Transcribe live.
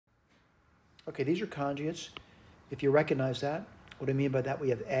Okay, these are conjugates. If you recognize that, what I mean by that, we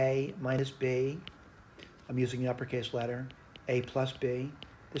have A minus B. I'm using the uppercase letter. A plus B.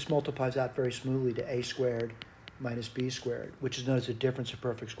 This multiplies out very smoothly to A squared minus B squared, which is known as the difference of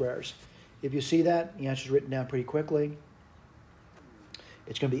perfect squares. If you see that, the answer is written down pretty quickly.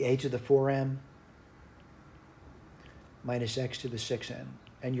 It's going to be A to the 4m minus x to the 6n,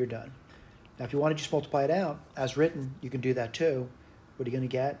 and you're done. Now, if you want to just multiply it out, as written, you can do that too. What are you going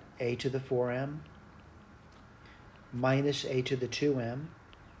to get? A to the 4m minus A to the 2m,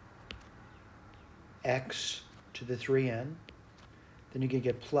 x to the 3n. Then you're going to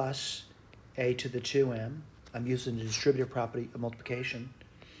get plus A to the 2m. I'm using the distributive property of multiplication.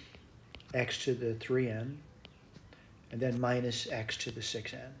 X to the 3n, and then minus x to the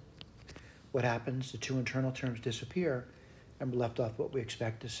 6n. What happens? The two internal terms disappear, and we're left off what we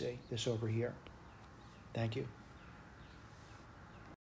expect to see, this over here. Thank you.